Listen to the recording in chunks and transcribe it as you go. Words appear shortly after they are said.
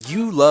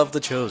you love The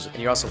Chosen,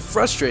 and you're also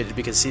frustrated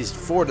because Season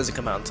 4 doesn't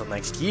come out until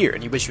next year,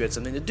 and you wish you had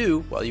something to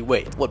do while you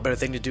wait. What better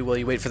thing to do while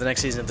you wait for the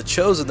next season of The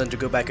Chosen than to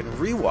go back and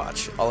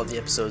rewatch all of the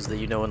episodes that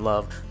you know and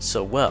love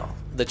so well?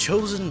 The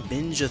Chosen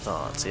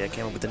Binge-a-thon. See, I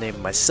came up with the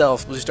name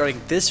myself. We'll be starting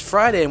this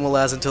Friday and will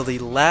last until the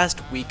last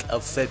week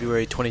of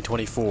February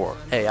 2024.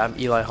 Hey, I'm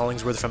Eli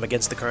Hollingsworth from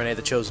Against the Current,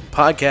 The Chosen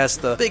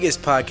podcast, the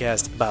biggest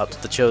podcast about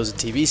The Chosen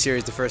TV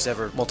series, the first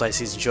ever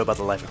multi-season show about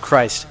the life of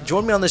Christ.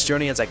 Join me on this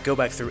journey as I go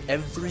back through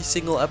every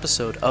single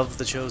episode of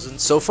The Chosen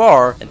so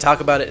far and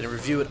talk about it and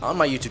review it on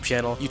my YouTube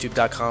channel,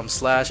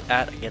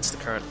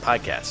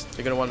 youtube.com/@againstthecurrentpodcast.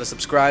 You're going to want to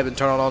subscribe and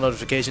turn on all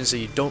notifications so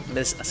you don't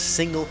miss a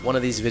single one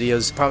of these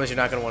videos. I promise you're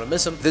not going to want to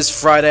miss them.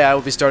 This Friday, I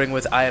will be starting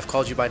with I Have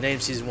Called You By Name,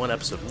 Season 1,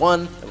 Episode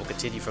 1, and we'll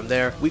continue from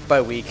there, week by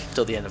week,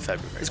 till the end of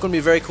February. It's going to be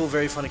a very cool,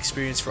 very fun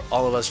experience for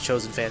all of us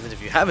Chosen fans, and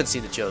if you haven't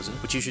seen The Chosen,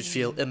 which you should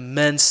feel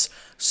immense,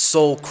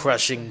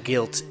 soul-crushing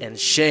guilt and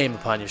shame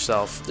upon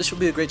yourself, this will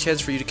be a great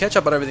chance for you to catch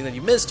up on everything that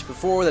you missed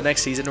before the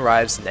next season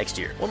arrives next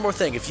year. One more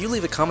thing, if you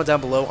leave a comment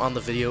down below on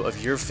the video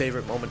of your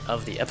favorite moment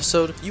of the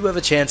episode, you have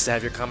a chance to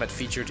have your comment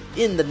featured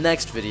in the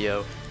next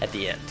video at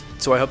the end.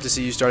 So I hope to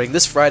see you starting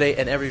this Friday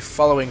and every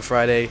following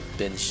Friday.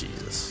 Binge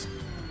Jesus.